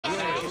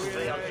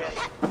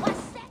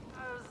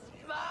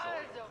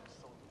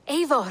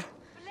Eivor,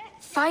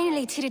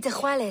 finally tíre de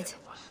chwaled.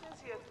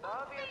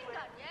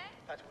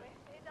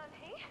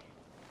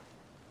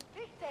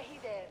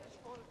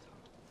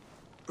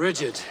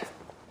 Bridget,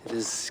 it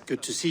is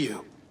good to see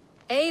you.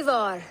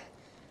 Eivor,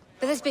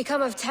 what has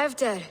become of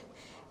Tevder?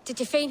 Did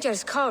you faint your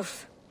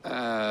scarf?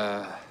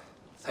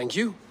 Thank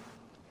you.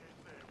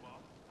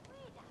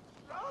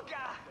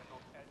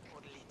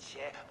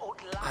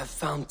 I've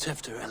found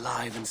Tefter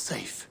alive and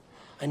safe.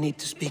 I need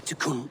to speak to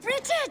Kun.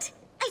 Bridget!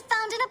 I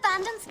found an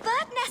abandoned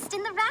bird nest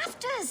in the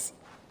rafters.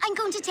 I'm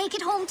going to take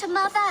it home to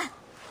Mother.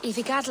 If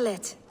you gather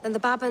it, then the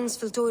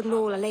babans will do it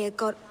all and lay a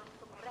gut.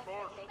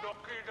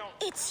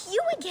 It's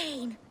you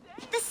again.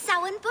 The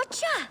Samhain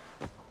Butcher.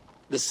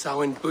 The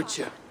Samhain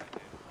Butcher.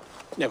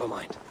 Never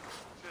mind.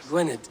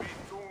 Gwynedd,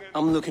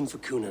 I'm looking for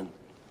Kunan.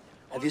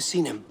 Have you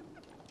seen him?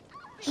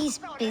 He's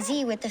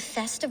busy with the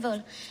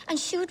festival and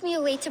shooed me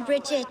away to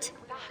Bridget.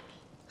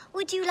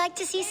 Would you like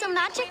to see some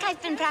magic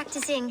I've been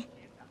practicing?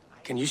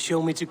 Can you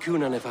show me to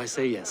Kunan if I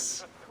say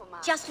yes?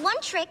 Just one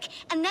trick,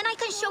 and then I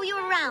can show you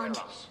around.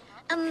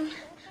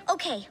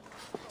 Okay.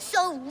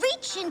 So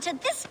reach into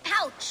this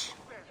pouch.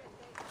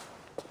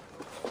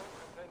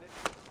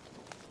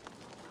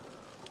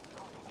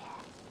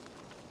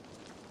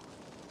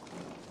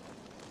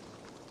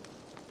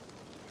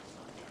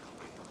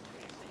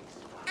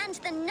 And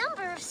the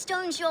number of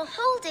stones you're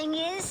holding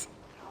is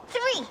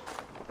 3.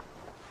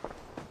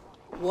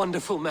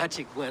 Wonderful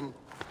magic, Gwen.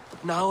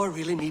 Now I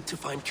really need to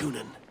find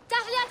Kunan.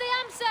 Dahlia the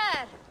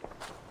answer!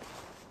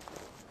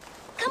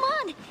 Come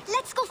on,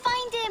 let's go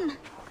find him.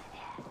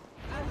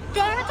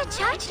 There are the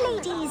church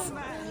ladies.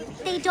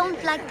 They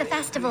don't like the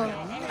festival,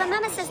 but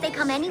Mama says they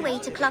come anyway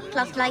to cluck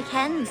cluck like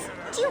hens.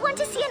 Do you want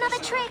to see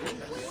another trick?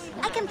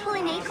 I can pull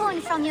an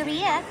acorn from your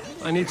ear.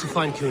 I need to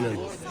find Kunan.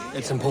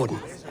 It's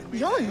important.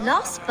 You're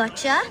lost,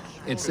 Butcher.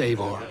 It's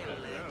Eivor.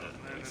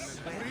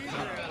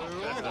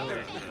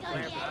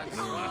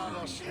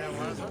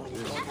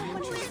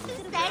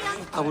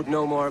 I would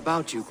know more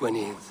about you,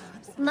 Gwynedd.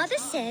 Mother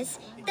says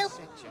they'll...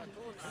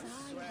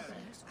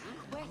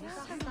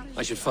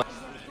 I should find...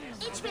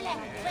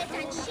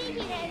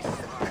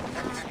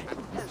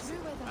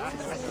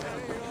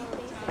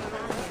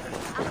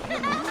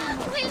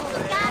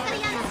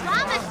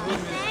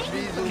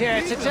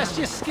 Care to test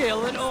your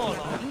skill at all?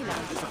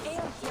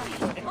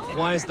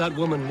 Why is that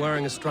woman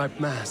wearing a striped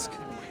mask?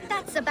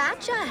 That's a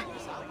badger.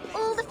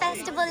 All the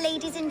festival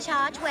ladies in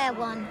charge wear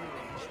one.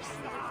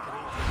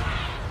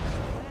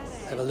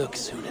 Have a look,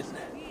 Sunan.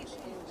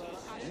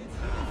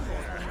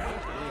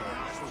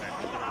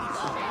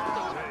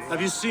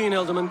 Have you seen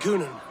Elderman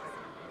Kunan?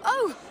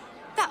 Oh!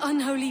 That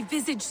unholy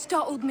visage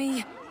startled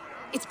me.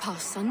 It's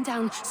past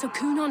sundown, so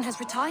Kunan has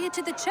retired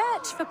to the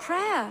church for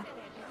prayer.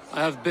 I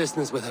have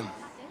business with him.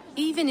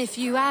 Even if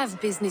you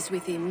have business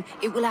with him,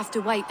 it will have to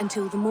wait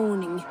until the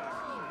morning.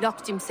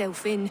 Locked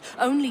himself in.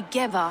 Only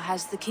Geva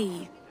has the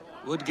key.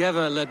 Would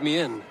Geva let me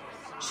in?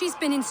 She's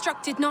been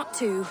instructed not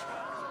to.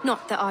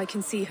 Not that I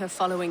can see her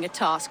following a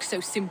task so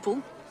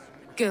simple.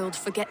 Girl'd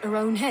forget her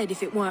own head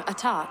if it weren't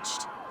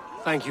attached.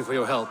 Thank you for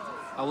your help.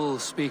 I will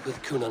speak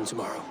with Kunan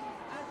tomorrow.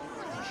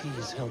 The key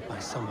is held by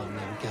someone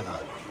named Geva.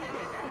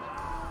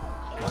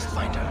 Must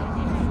find her.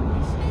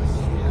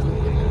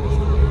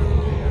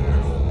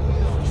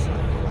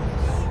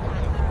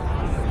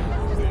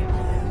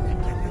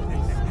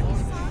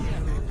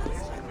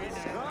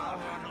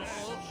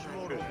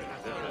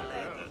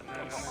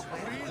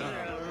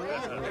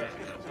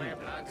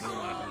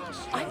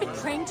 I've been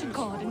praying to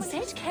God and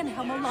said Ken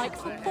how my like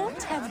for poor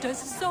Tevder's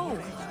soul.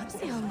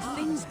 The old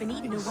thing's been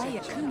eating away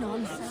at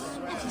Kunan.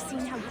 Have you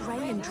seen how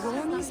grey and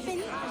drawn he's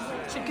been?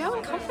 Should go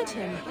and comfort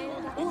him.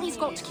 All he's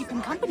got to keep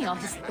him company are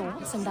his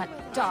thoughts and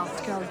that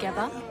daft girl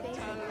Geva.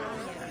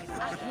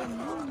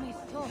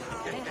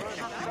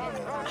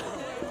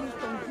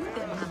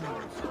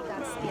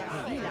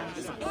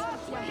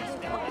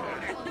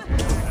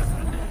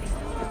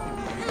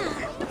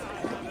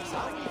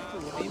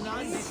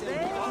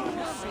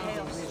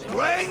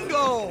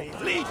 Rango!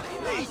 Please,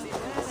 please!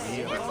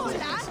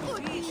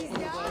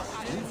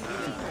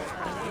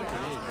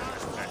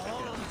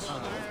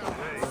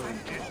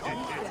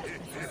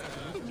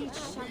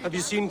 Have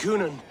you seen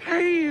Kunan?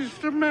 Hey, it's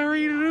the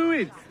Mary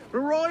Lewis.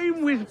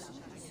 Rhyme with...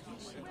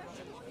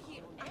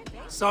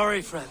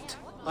 Sorry, friend.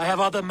 I have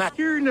other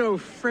You're no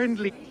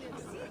friendly...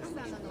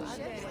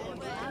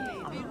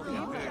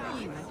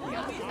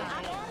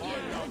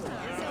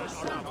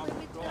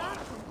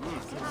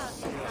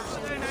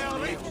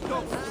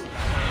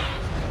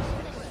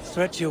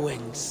 Stretch your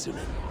wings,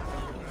 Sunan.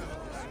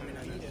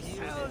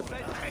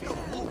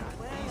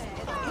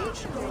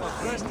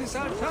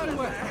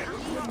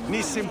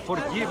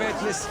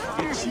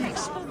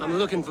 I'm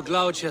looking for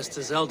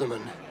Gloucester's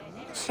Alderman.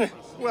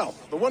 Well,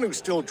 the one who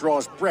still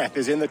draws breath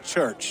is in the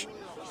church.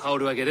 How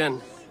do I get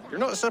in? You're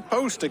not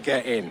supposed to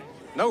get in.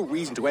 No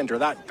reason to enter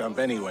that dump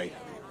anyway.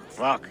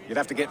 Fuck, you'd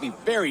have to get me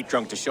very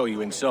drunk to show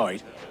you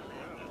inside.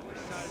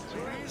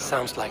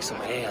 Sounds like some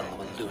ale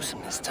will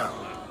loosen this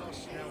town.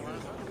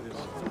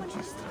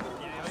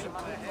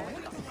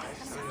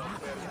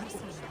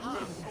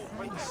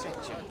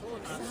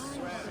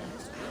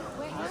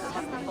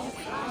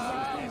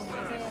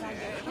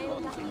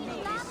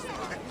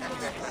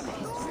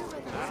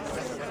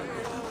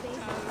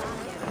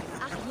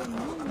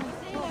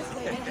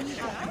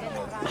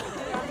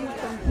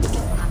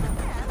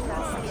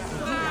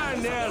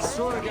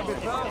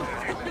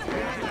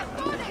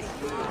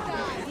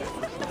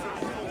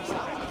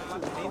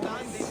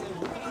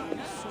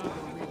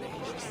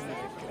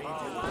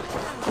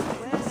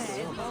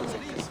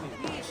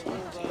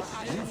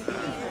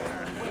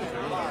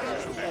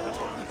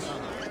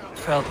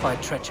 Felled by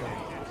treachery.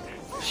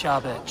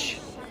 Sharp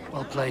edge.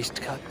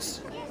 Well-placed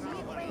cuts.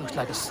 Looks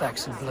like a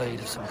Saxon blade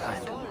of some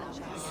kind.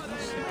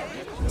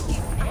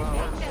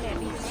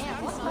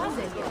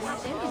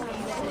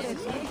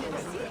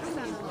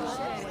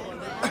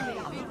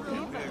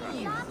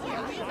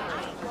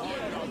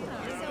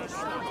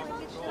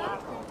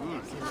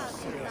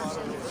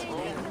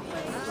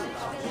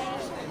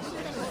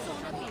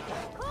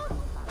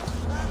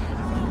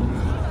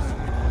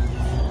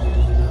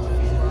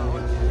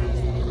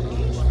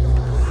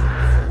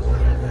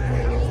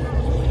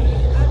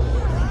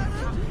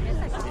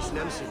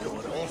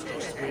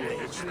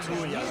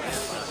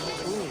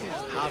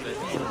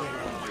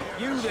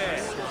 You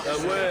there,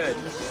 a word.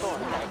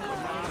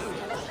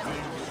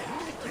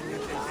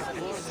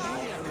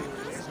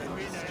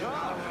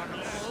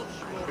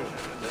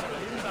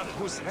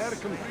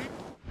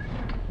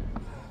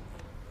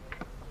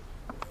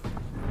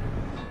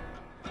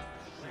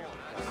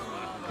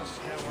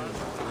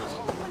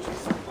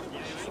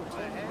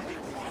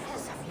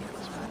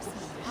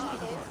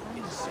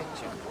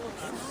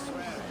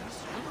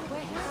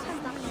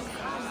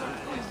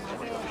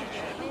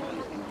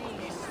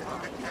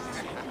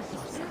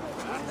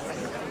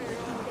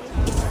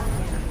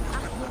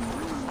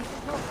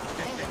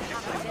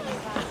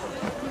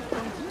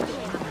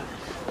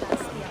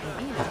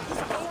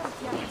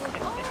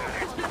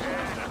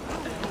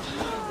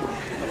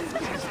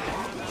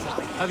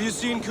 Have you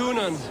seen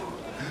Cunan?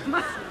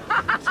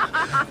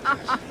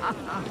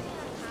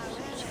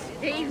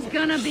 He's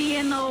gonna be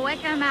in the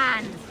Wicker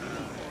Man.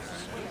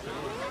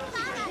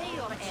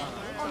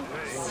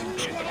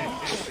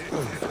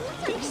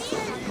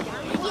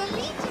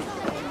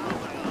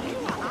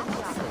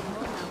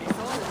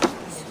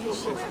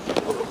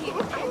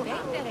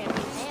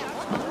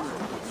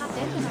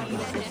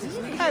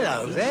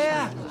 Hello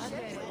there.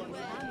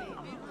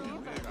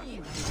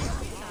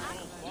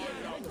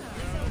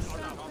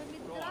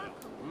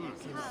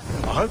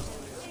 I hope.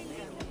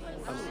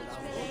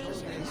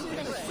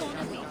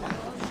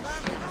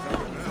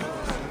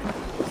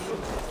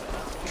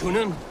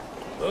 Cunan?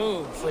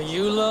 Oh, for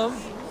you, love?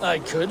 I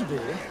could be.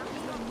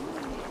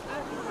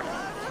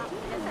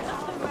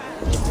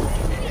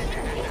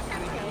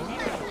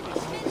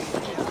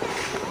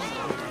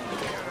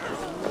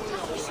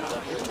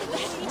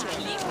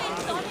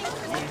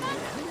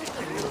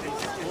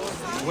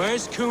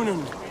 Where's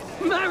Cunan?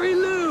 Mary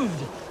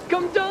Louved!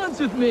 Come dance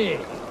with me!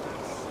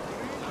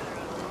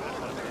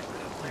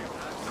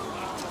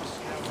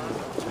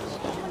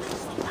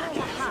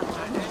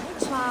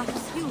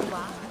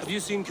 Have you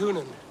seen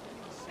Cunan?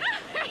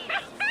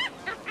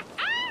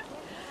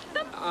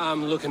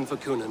 I'm looking for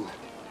Cunan.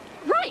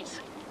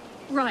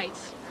 Right.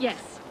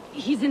 Yes.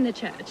 He's in the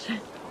church.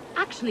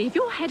 Actually, if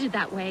you're headed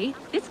that way,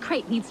 this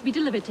crate needs to be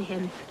delivered to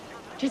him.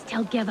 Just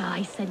tell Geva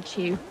I sent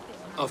you.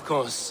 Of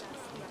course.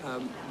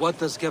 What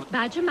does Gev...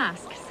 Badger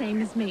mask,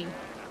 same as me.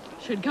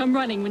 Should come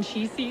running when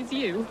she sees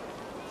you.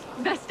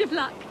 Best of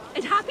luck,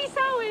 and happy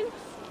Samhain!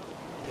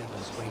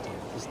 Geva's waiting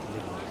for this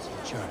delivery to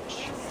the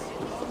church.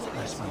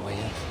 That's my way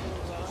in.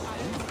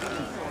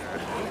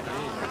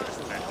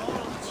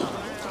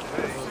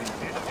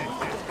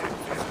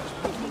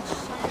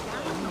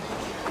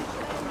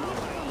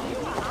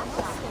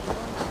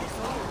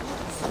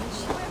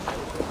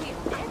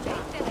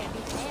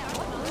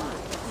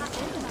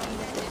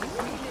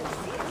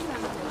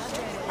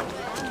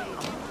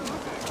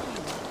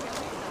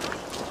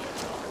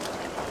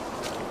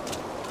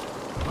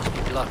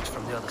 Blocked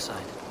from the other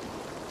side.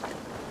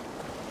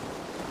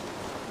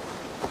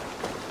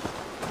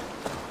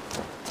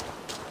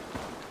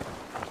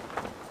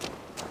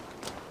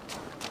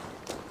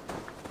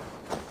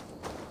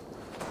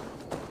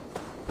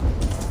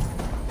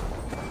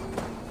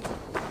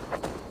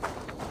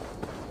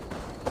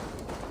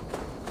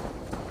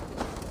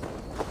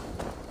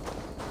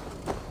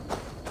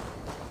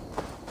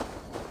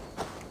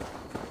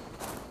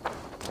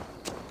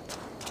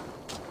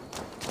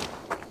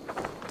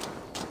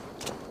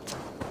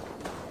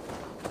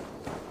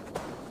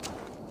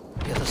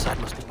 The other side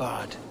must be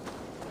barred.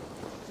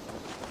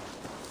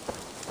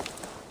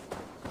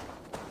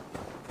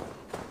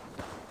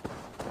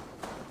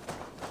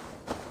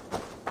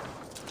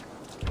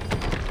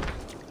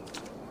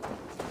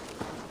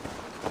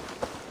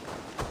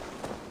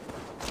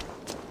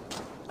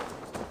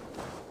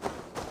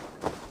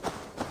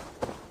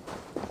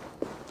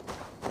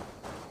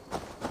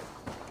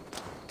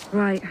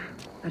 Right,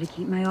 gotta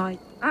keep my eye.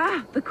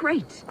 Ah, the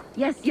crate!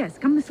 Yes,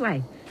 come this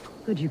way.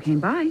 Good you came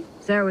by.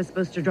 Sarah was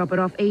supposed to drop it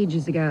off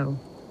ages ago.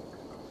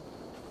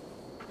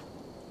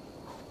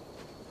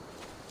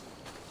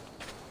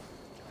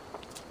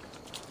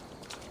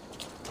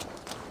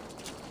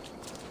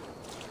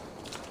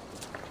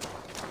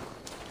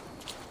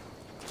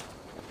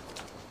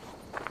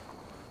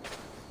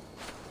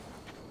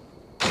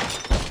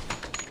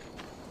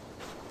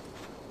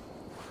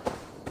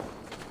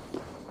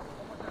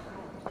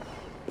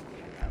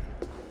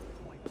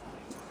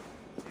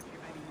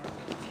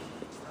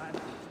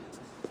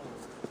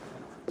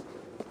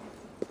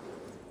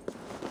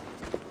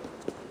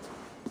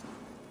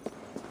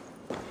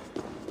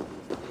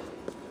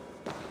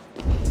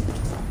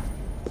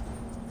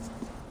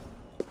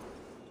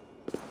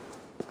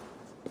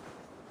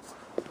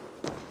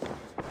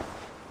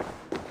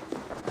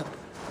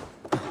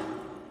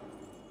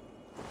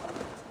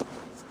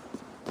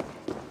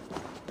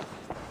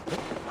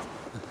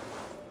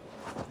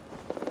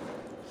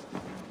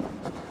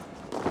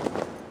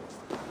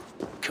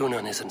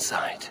 Cunan is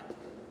inside.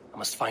 I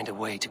must find a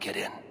way to get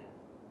in.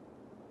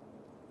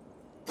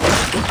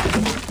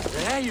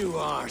 There you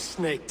are,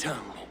 Snake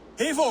Tongue.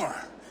 Eivor!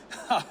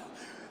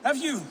 Have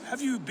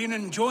you been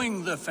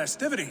enjoying the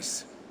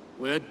festivities?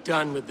 We're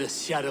done with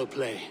this shadow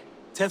play.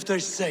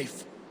 Tewdwr's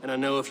safe, and I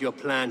know of your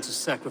plan to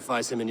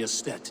sacrifice him in your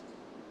stead.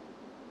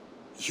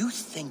 You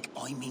think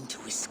I mean to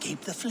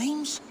escape the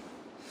flames?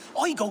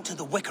 I go to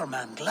the Wicker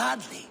Man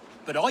gladly,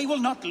 but I will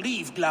not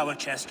leave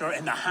Gloucester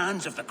in the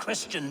hands of the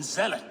Christian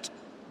zealot.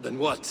 Then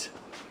what?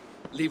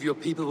 Leave your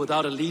people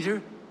without a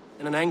leader?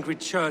 And an angry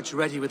church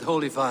ready with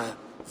holy fire?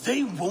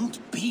 They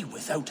won't be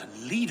without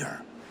a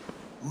leader.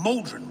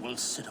 Modron will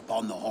sit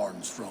upon the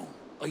Horn's throne.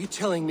 Are you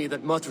telling me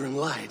that Modron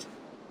lied?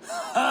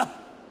 Ha!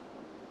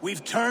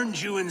 We've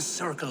turned you in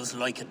circles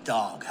like a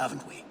dog,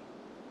 haven't we?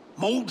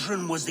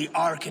 Modron was the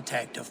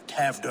architect of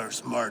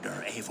Tewdwr's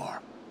murder, Eivor.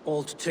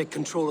 All to take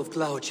control of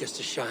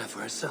Gloucestershire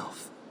for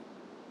herself.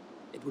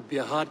 It would be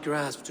a hard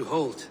grasp to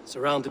hold,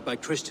 surrounded by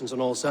Christians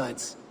on all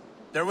sides.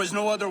 There was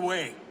no other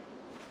way.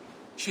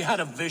 She had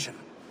a vision.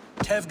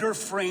 Tewdwr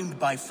framed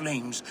by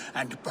flames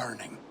and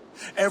burning.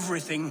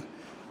 Everything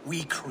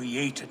we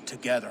created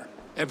together.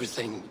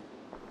 Everything?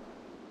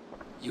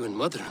 You and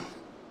Modron?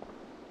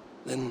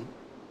 Then...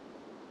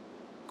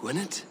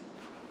 Gwynedd?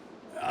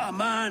 A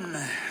man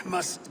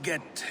must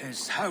get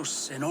his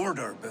house in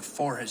order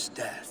before his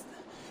death.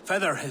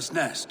 Feather his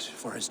nest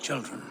for his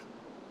children.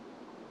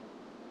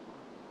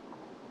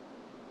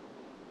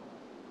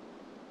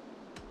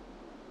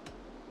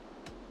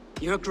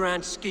 Your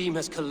grand scheme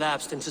has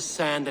collapsed into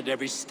sand at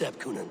every step,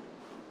 Cunan.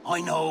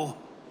 I know.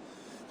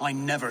 I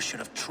never should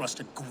have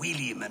trusted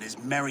Gwilliam and his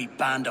merry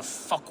band of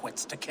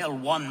fuckwits to kill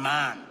one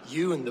man.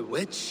 You and the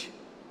witch?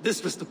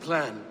 This was the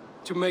plan.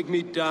 To make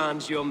me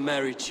dance your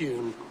merry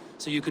tune,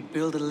 so you could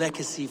build a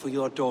legacy for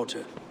your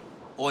daughter.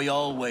 I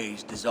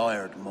always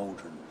desired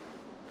Modron.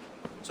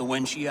 So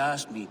when she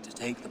asked me to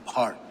take the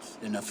part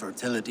in a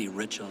fertility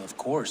ritual, of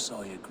course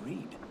I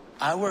agreed.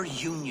 Our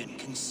union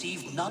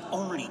conceived not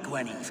only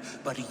Gwynedd,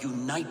 but a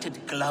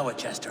united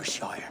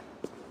Gloucestershire.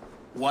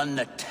 One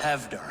that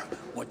Tewdwr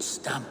would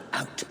stamp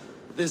out.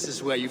 This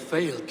is where you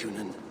failed,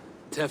 Cunan.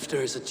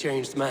 Tewdwr is a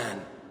changed man.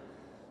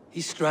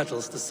 He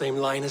straddles the same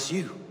line as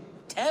you.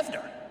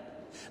 Tewdwr?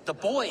 The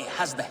boy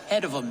has the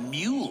head of a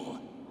mule.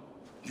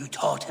 You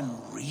taught him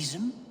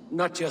reason?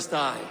 Not just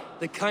I.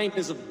 The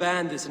kindness of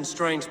bandits and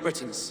strange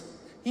Britons.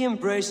 He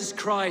embraces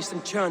Christ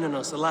and churn on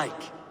us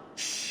alike.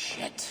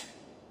 Shit.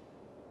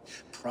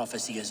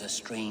 Prophecy is a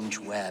strange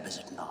web, is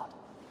it not?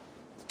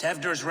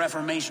 Tewdwr's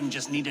reformation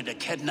just needed a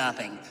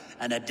kidnapping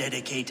and a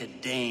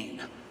dedicated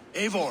Dane.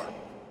 Eivor,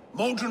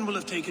 Modron will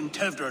have taken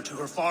Tewdwr to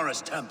her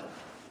forest temple.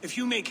 If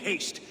you make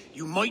haste,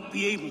 you might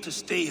be able to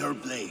stay her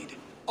blade.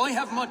 I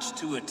have much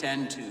to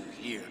attend to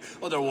here,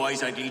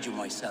 otherwise I'd lead you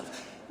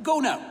myself. Go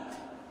now.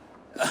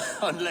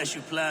 Unless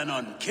you plan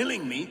on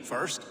killing me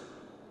first.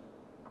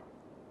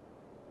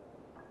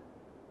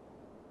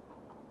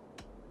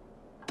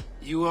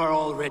 You are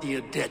already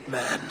a dead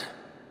man.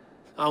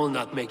 I will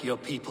not make your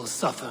people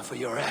suffer for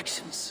your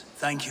actions.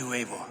 Thank you,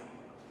 Eivor.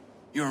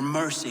 Your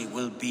mercy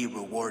will be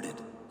rewarded,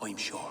 I'm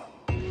sure.